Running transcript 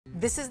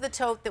this is the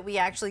tote that we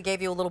actually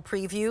gave you a little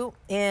preview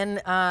in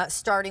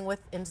starting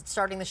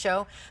the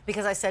show,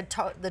 because I said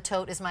the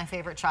tote is my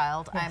favorite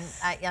child.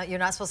 Yes. You're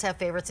not supposed to have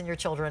favorites in your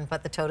children,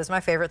 but the tote is my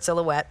favorite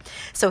silhouette.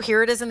 So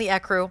here it is in the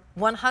ecru.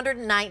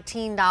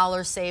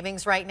 $119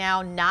 savings right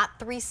now, not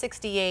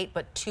 $368,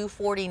 but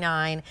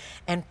 $249,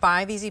 and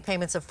 5 easy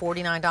payments of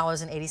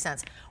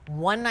 $49.80.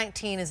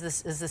 $119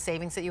 is the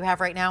savings that you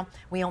have right now.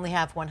 We only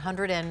have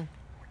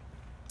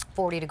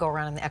 140 to go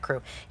around in the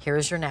ecru. Here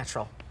is your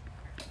natural.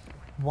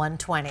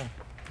 120.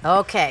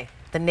 Okay.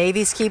 The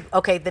navies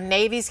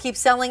keep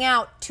selling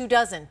out. 2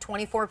 dozen,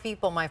 24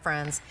 people, my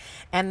friends.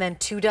 And then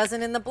 2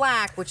 dozen in the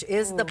black, which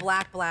is the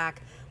black.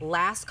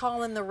 Last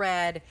call in the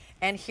red.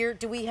 And here,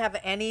 do we have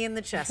any in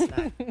the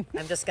chestnut?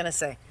 I'm just going to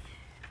say.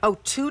 Oh,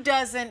 2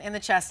 dozen in the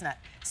chestnut.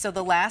 So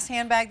the last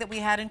handbag that we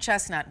had in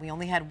chestnut, we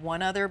only had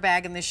 1 other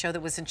bag in this show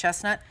that was in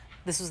chestnut.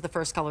 This was the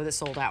first color that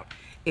sold out.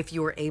 If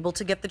you were able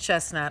to get the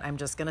chestnut, I'm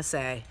just going to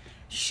say,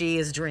 she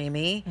is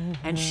dreamy,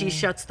 and she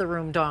shuts the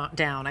room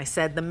down. I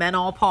said the men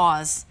all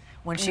pause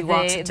when she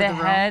walks into the room.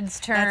 The heads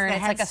turn.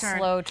 It's like a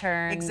slow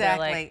turn.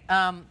 Exactly.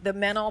 Like, the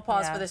men all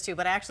pause for this too,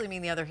 but I actually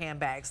mean the other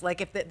handbags.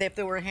 Like if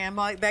there were a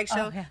handbag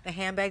show, the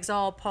handbags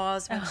all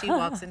pause when she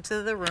walks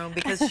into the room,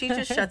 because she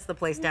just shuts the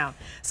place down.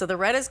 So the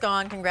red is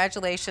gone.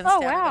 Congratulations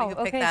to everybody who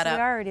picked that up.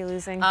 We are already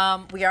losing.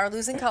 We are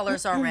losing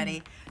colors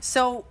already.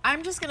 So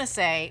I'm just going to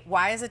say,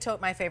 why is a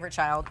tote my favorite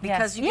child?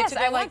 Because you get to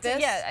go like this.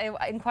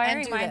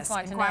 Inquiring minds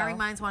want to know. Inquiring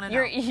minds want to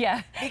know.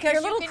 Because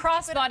your little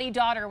crossbody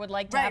daughter would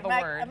like to have a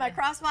word. My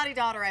crossbody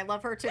daughter, I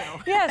love her too.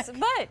 Yes,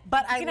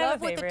 but I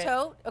love with the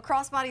tote. A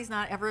crossbody's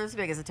not ever as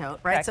big as a tote,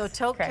 right? So a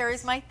tote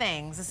carries my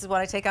things. This is what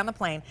I take on the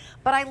plane.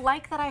 But I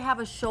like that I have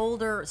a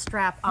shoulder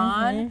strap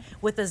on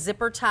with a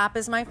zipper top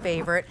is my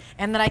favorite,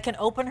 and that I can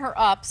open her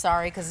up.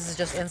 Sorry, because this is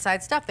just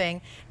inside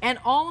stuffing, and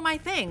all of my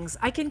things.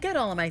 I can get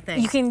all of my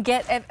things. You can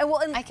get. Well,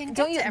 and I can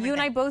don't you? Everything. You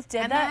and I both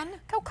did and that. Then,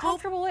 how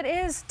comfortable it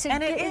is to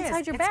get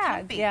inside your it's bag.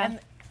 Comfy. Yeah. And,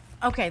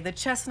 okay, the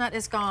chestnut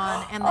is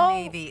gone and the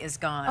navy is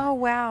gone. Oh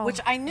wow! Which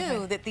I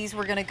knew that these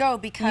were going to go,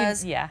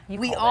 because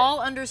we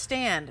all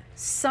understand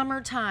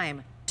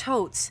summertime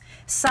totes.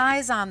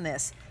 Size on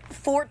this,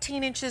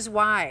 14 inches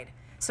wide.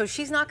 So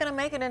she's not going to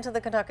make it into the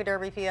Kentucky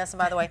Derby PS. And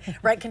by the way,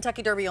 right,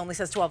 Kentucky Derby only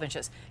says 12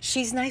 inches.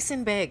 She's nice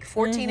and big,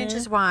 14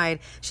 inches wide.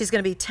 She's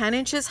going to be 10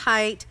 inches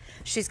height.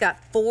 She's got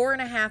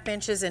 4.5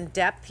 inches in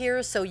depth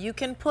here. So you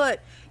can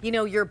put, you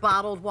know, your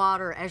bottled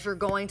water as you're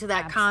going to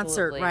that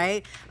concert,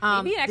 right?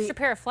 Maybe an extra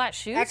pair of flat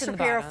shoes. Extra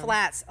pair of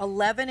flats,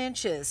 11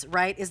 inches,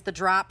 right, is the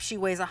drop. She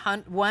weighs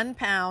 1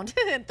 pound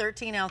and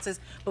 13 ounces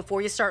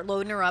before you start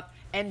loading her up.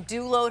 And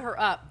do load her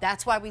up.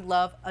 That's why we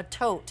love a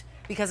tote,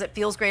 because it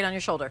feels great on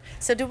your shoulder.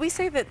 So did we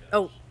say that?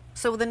 Oh,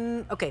 so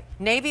then, okay,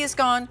 navy is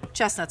gone,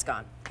 chestnut's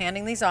gone.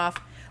 Handing these off.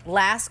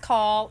 Last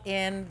call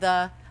in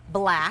the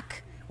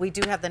black. We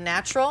do have the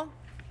natural,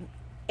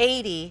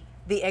 80,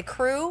 the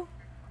ecru,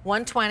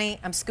 120.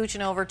 I'm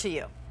scooching over to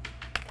you.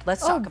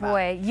 Let's talk about it. Oh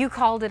boy, you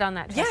called it on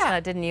that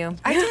chestnut, didn't you?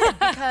 I did,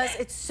 because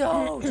it's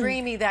so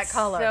dreamy, that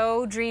color.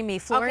 So dreamy.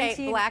 Florentine.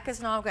 Okay, black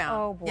is now gone.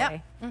 Oh boy.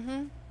 Yep.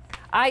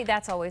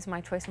 That's always my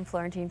choice in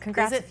Florentine.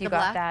 Congrats if you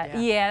got that.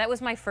 Yeah, that was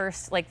my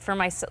first, like, for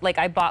my, like,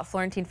 I bought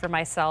Florentine for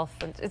myself.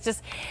 And it's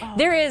just,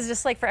 there is,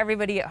 just like for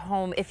everybody at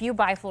home, if you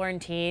buy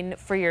Florentine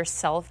for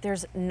yourself,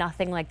 there's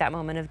nothing like that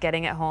moment of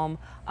getting it home,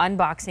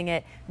 unboxing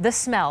it. The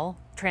smell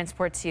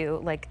transports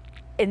you, like,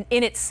 in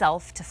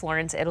itself to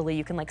Florence, Italy.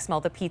 You can like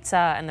smell the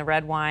pizza and the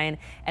red wine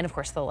and of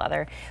course the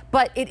leather.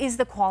 But it is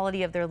the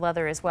quality of their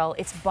leather as well.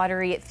 It's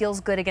buttery, it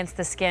feels good against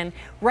the skin.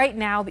 Right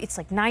now, it's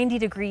like 90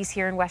 degrees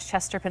here in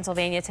Westchester,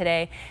 Pennsylvania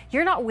today.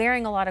 You're not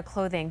wearing a lot of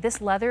clothing.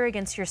 This leather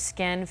against your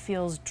skin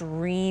feels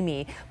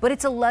dreamy, but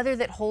it's a leather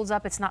that holds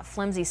up, it's not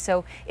flimsy.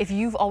 So if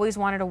you've always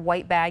wanted a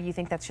white bag, you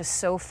think that's just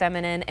so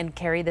feminine, and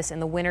carry this in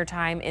the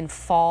wintertime, in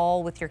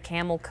fall with your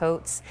camel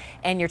coats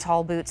and your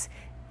tall boots,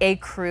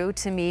 ecru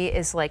to me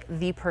is like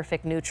the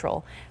perfect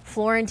neutral.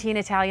 Florentine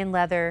Italian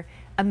leather,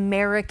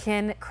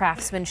 American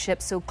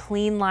craftsmanship, so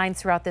clean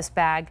lines throughout this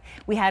bag.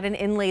 We had an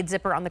inlaid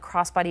zipper on the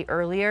crossbody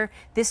earlier.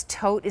 This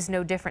tote is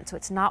no different, so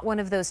it's not one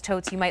of those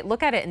totes you might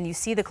look at it and you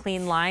see the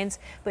clean lines,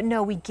 but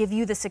no, we give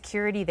you the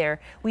security there.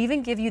 We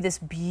even give you this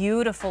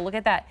beautiful, look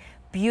at that,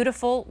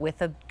 beautiful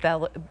with a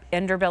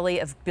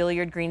underbelly of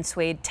billiard green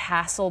suede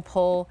tassel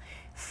pull,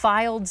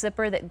 filed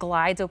zipper that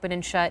glides open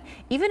and shut,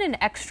 even an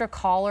extra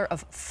collar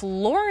of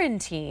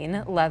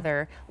Florentine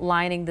leather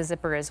lining the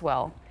zipper as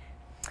well.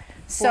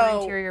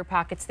 So interior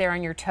pockets there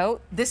on your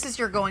tote. This is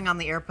your going on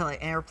the airplane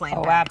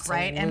bag,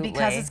 right? And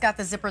because it's got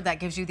the zipper,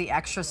 that gives you the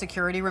extra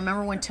security.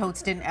 Remember when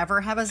totes didn't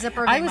ever have a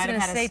zipper? They might have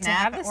had a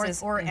snap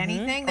or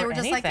anything. They were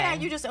just like, yeah,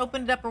 you just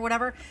opened it up or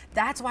whatever.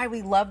 That's why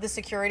we love the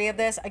security of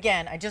this.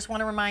 Again, I just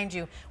want to remind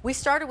you, we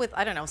started with,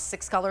 I don't know,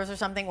 6 colors or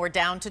something. We're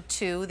down to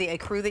 2. The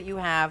ecru that you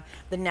have,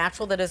 the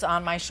natural that is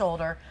on my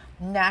shoulder.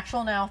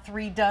 Natural now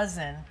 3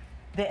 dozen.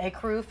 The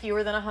ecru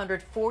fewer than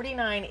 100,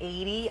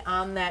 $49.80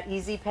 on that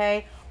easy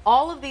pay.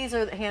 All of these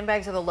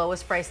handbags are the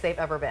lowest price they've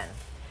ever been.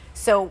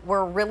 So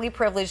we're really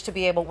privileged to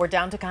be able, we're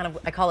down to kind of,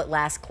 I call it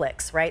last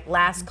clicks, right?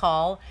 Last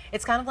call.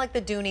 It's kind of like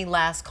the Dooney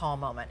last call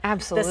moment.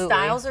 Absolutely. The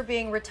styles are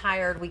being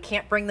retired. We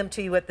can't bring them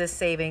to you at this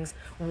savings.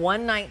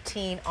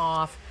 $119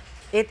 off.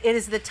 It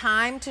is the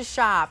time to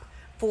shop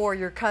for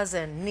your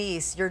cousin,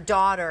 niece, your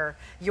daughter,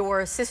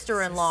 your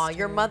sister-in-law,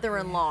 your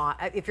mother-in-law.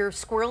 If you're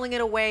squirreling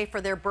it away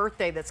for their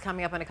birthday that's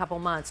coming up in a couple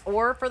months,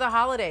 or for the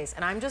holidays.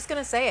 And I'm just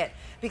gonna say it,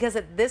 because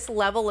at this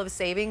level of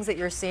savings that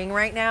you're seeing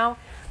right now,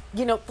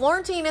 you know,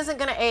 Florentine isn't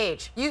gonna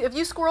age. If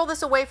you squirrel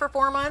this away for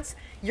 4 months,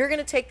 you're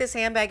gonna take this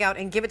handbag out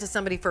and give it to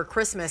somebody for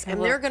Christmas,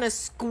 and they're gonna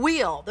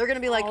squeal. They're gonna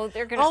be like,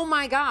 oh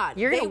my God.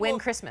 You're gonna win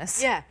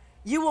Christmas. Yeah,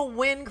 you will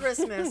win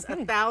Christmas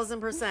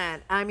 1,000%.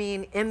 I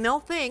mean, and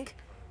they'll think,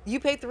 you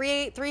paid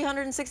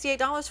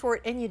 $368 for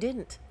it, and you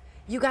didn't.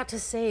 You got to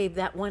save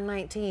that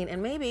 $119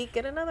 and maybe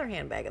get another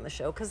handbag in the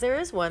show, because there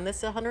is one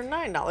that's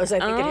 $109, I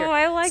think. Oh, in here.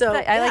 I like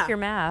that. I like your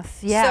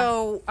math. Yeah.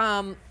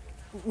 So,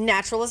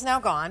 natural is now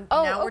gone.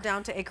 Now we're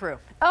down to ecru.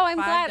 Oh, I'm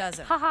 5 glad.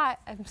 dozen. Haha.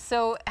 I'm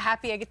so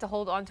happy I get to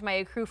hold on to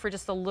my ecru for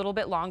just a little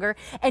bit longer.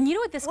 And you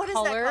know what this What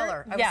color?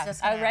 is that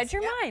color? I read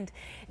your mind.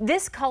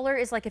 This color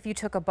is like if you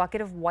took a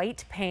bucket of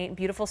white paint,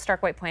 beautiful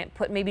stark white paint,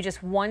 put maybe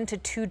just 1 to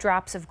 2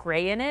 drops of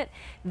gray in it.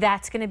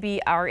 That's going to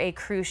be our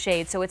ecru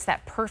shade. So it's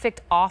that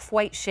perfect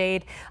off-white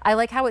shade. I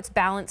like how it's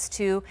balanced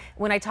too.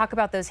 When I talk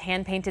about those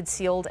hand-painted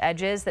sealed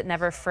edges that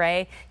never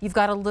fray, you've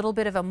got a little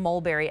bit of a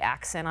mulberry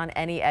accent on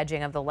any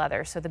edging of the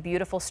leather. So the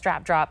beautiful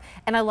strap drop.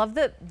 And I love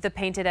the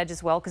painted edge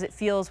as well, because it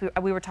feels,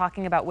 we were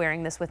talking about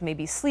wearing this with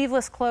maybe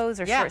sleeveless clothes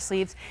or short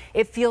sleeves.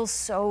 It feels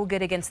so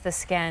good against the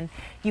skin.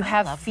 You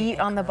have feet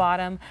on the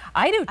bottom.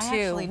 I do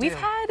too. We've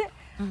had,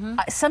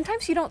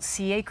 sometimes you don't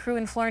see ecru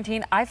in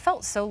Florentine. I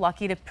felt so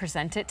lucky to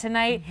present it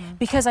tonight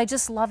because I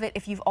just love it.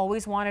 If you've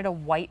always wanted a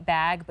white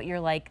bag, but you're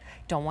like,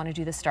 don't want to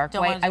do the stark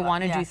white. I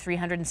want to do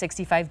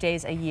 365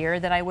 days a year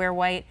that I wear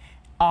white.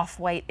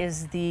 Off-white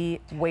is the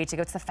way to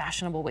go. It's the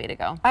fashionable way to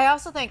go. I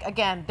also think,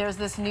 again, there's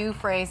this new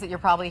phrase that you're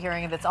probably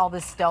hearing that's all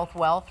this stealth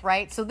wealth,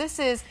 right? So this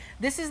is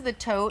the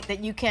tote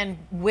that you can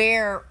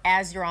wear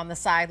as you're on the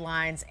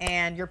sidelines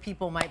and your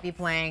people might be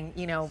playing,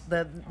 you know,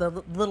 the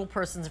little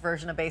person's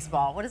version of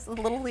baseball. What is the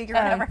little league or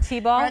whatever?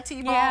 T-ball.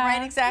 T-ball,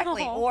 right?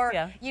 Exactly. Or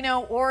you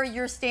know, or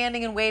you're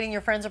standing and waiting. Your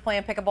friends are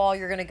playing pickleball.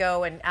 You're going to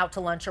go and out to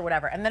lunch or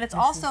whatever. And then it's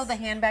also the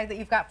handbag that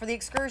you've got for the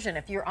excursion.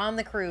 If you're on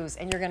the cruise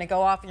and you're going to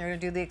go off and you're going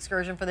to do the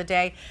excursion for the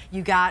day.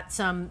 You got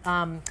some,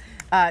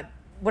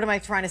 what am I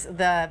trying to say?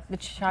 The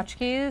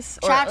tchotchkes?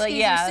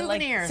 Tchotchkes or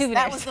souvenirs. Like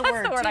That was the That's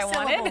word. the word I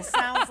wanted.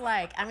 Sounds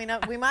like. I mean,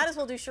 we might as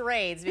well do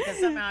charades because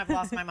somehow I've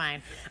lost my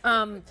mind.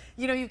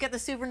 You know, you get the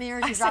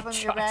souvenirs, you drop them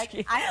in your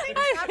bag.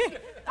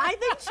 I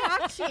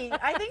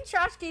think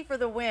tchotchke for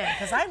the win,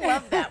 because I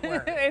love that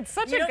word. It's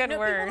such a good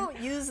word. People don't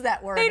use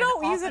that word. They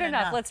don't use it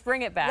enough. Let's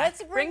bring it back.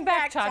 Let's bring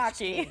back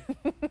tchotchke.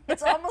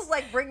 It's almost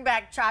like Bring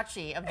Back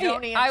Chachi of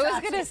Dooney and I was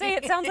Chachi. going to say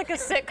it sounds like a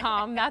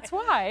sitcom. That's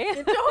why.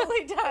 It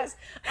totally does.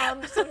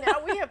 So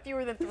now we have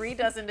fewer than 3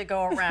 dozen to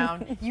go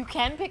around. You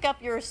can pick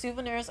up your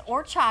souvenirs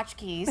or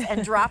tchotchkes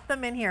and drop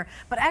them in here.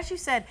 But as you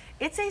said,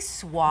 it's a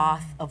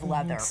swath of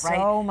leather, right?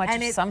 So much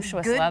and it's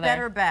sumptuous good, leather.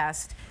 better,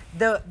 best.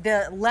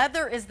 The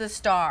leather is the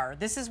star.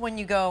 This is when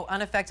you go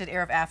unaffected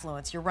air of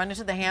affluence. You run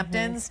into the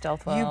Hamptons,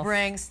 stealth you wealth.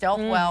 bring stealth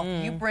wealth,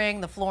 you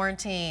bring the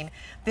Florentine.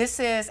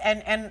 This is,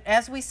 and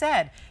as we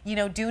said, you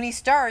know, Dooney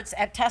starts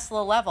at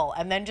Tesla level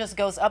and then just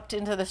goes up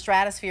into the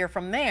stratosphere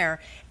from there.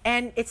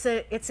 And it's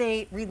a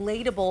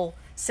relatable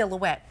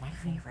silhouette. My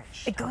favorite.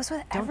 It goes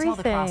with Don't everything. tell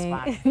the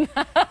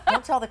crossbody.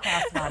 Don't tell the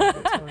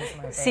crossbody. It's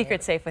my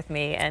Secret safe with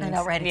me and I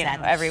know, right, you know,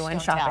 exactly. everyone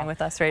Don't shopping tell.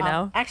 with us right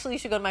now. Actually, you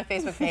should go to my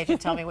Facebook page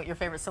and tell me what your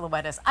favorite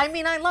silhouette is. I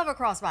mean, I love a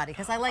crossbody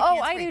because I like Oh,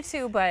 hands I free. do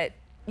too, but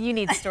you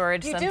need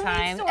storage You do need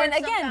sometimes. storage and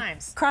again,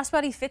 sometimes.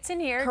 crossbody fits in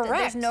here. Correct.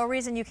 There's no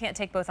reason you can't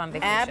take both on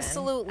vacation.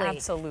 Absolutely.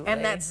 Absolutely.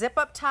 And that zip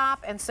up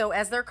top, and so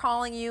as they're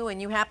calling you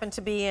and you happen to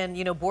be in,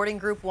 you know, boarding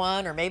group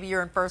 1 or maybe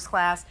you're in first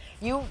class,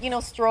 you know,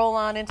 stroll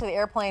on into the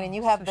airplane and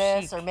you have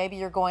this, or maybe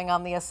you're going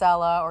on the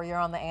Acela or you're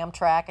on the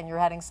Amtrak and you're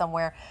heading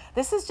somewhere.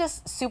 This is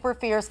just super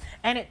fierce,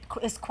 and it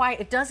is quiet.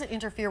 It doesn't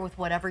interfere with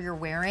whatever you're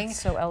wearing. It's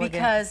so elegant.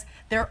 Because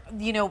there,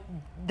 you know,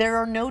 there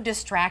are no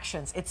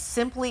distractions. It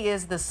simply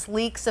is the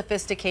sleek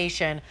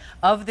sophistication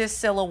of this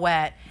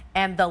silhouette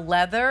and the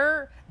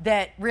leather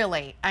that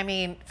really, I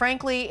mean,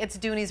 frankly, it's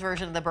Dooney's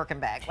version of the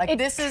Birkin bag. Like,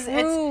 this is, it's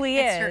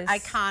your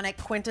iconic,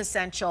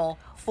 quintessential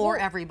for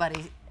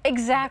everybody.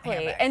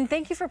 Exactly. And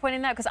thank you for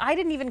pointing that, because I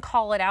didn't even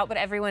call it out, but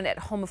everyone at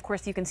home, of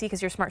course, you can see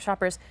because you're smart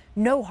shoppers,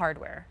 no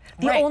hardware.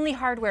 The only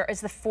hardware is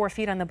the 4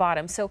 feet on the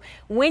bottom. So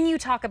when you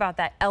talk about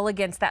that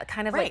elegance, that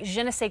kind of like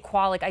je ne sais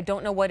quoi, like I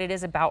don't know what it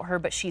is about her,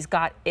 but she's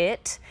got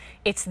it.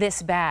 It's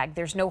this bag.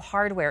 There's no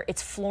hardware.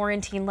 It's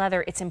Florentine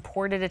leather. It's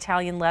imported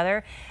Italian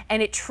leather.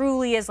 And it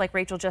truly is, like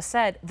Rachel just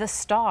said, the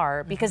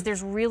star, because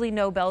there's really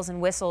no bells and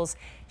whistles.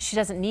 She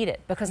doesn't need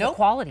it because the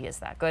quality is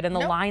that good and the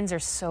lines are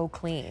so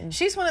clean.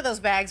 She's one of those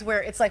bags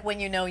where it's like when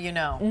you know, you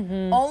know.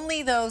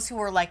 Only those who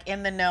are like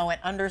in the know and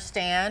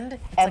understand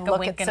and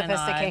like look at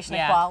sophistication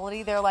and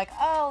quality, they're like,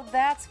 oh,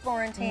 that's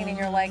Florentine, and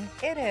you're like,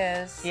 it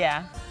is.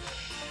 Yeah.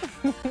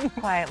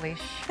 quietly.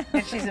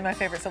 And she's in my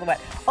favorite silhouette.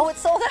 Oh, it's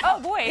sold out.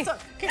 Oh, boy. So,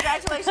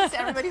 congratulations to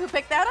everybody who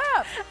picked that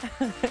up.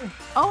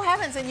 Oh,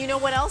 heavens. And you know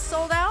what else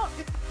sold out?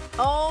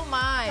 Oh,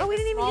 my. Oh, we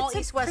didn't even get to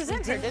East West.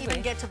 present her, We didn't did we?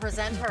 even get to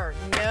present her.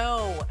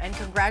 No. And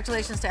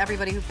congratulations to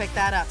everybody who picked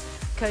that up.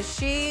 Because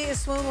she is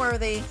swoon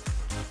worthy.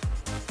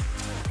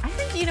 I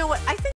think, you know what? I think